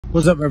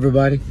What's up,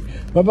 everybody?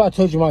 Remember I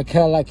told you my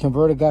Cadillac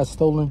converter got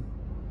stolen?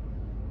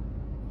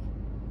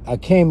 I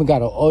came and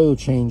got an oil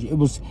change.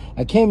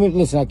 I came here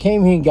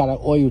and got an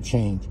oil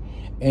change.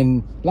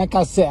 And like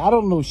I said, I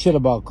don't know shit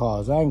about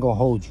cars. I ain't gonna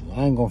hold you.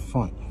 I ain't gonna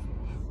front.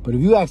 But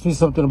if you ask me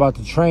something about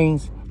the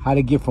trains, how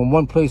to get from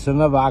one place to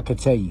another, I could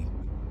tell you.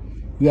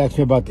 You ask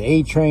me about the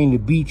A train, the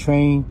B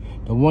train,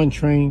 the 1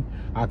 train,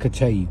 I could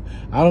tell you.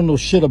 I don't know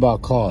shit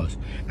about cars.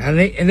 And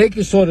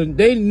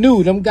they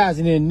knew, them guys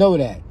didn't know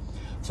that.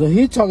 So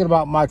he talking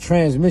about my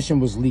transmission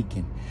was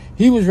leaking.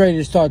 He was ready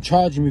to start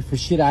charging me for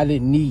shit I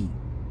didn't need.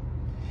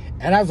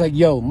 And I was like,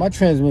 yo, my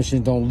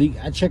transmission don't leak.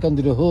 I check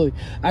under the hood.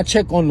 I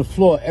check on the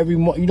floor every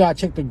morning. You know, I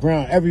check the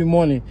ground every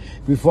morning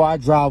before I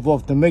drive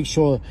off to make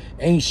sure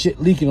ain't shit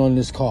leaking on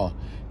this car.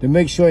 To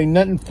make sure ain't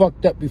nothing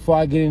fucked up before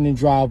I get in and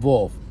drive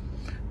off.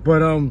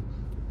 But,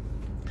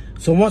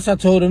 so once I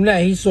told him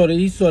that, he sort of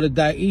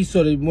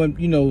went,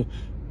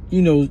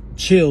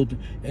 chilled,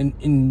 and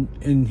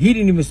he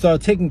didn't even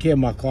start taking care of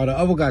my car. The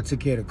other guy took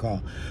care of the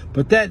car.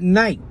 But that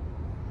night,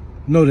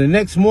 no, the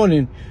next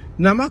morning,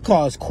 now my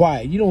car is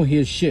quiet. You don't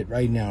hear shit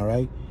right now,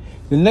 right?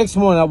 The next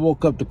morning I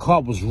woke up, the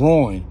car was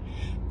roaring.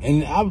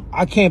 And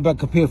I came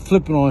back up here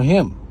flipping on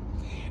him.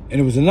 And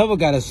there was another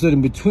guy that stood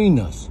in between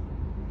us.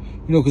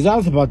 You know, because I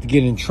was about to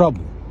get in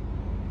trouble.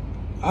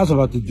 I was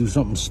about to do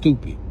something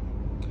stupid.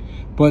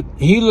 But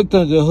he looked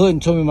under the hood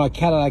and told me my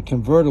Cadillac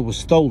converter was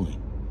stolen.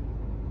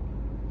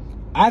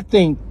 I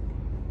think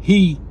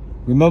he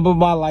remembered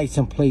my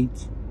license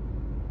plates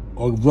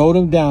or wrote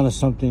them down or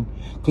something.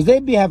 Because they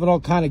be having all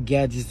kind of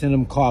gadgets in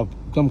them car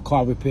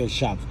repair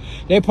shops.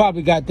 They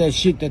probably got that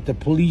shit that the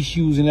police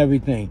use and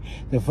everything.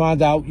 To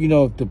find out,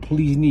 if the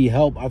police need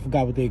help. I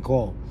forgot what they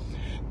call.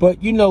 But,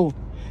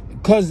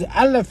 because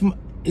I left,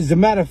 as a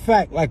matter of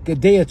fact, like a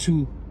day or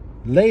two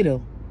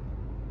later,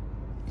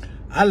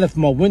 I left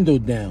my window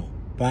down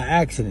by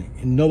accident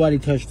and nobody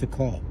touched the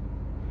car.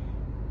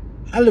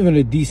 I live in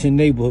a decent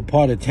neighborhood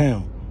part of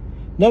town.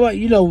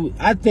 Nobody,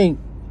 I think,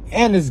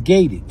 and it's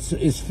gated. So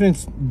it's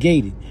fence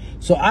gated.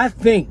 So I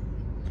think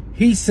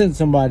he sent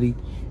somebody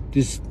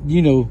to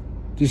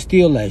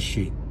steal that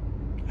shit.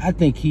 I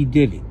think he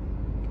did it.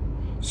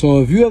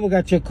 So if you ever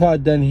got your car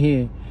done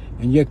here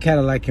and your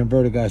Cadillac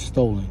converter got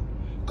stolen,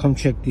 come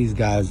check these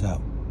guys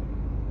out.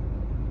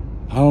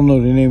 I don't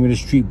know the name of the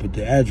street, but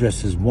the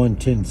address is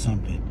 110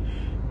 something.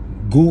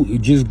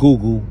 Just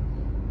Google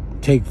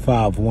Take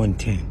 5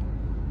 110.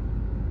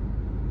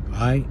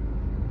 All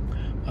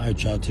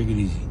right, y'all, take it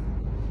easy.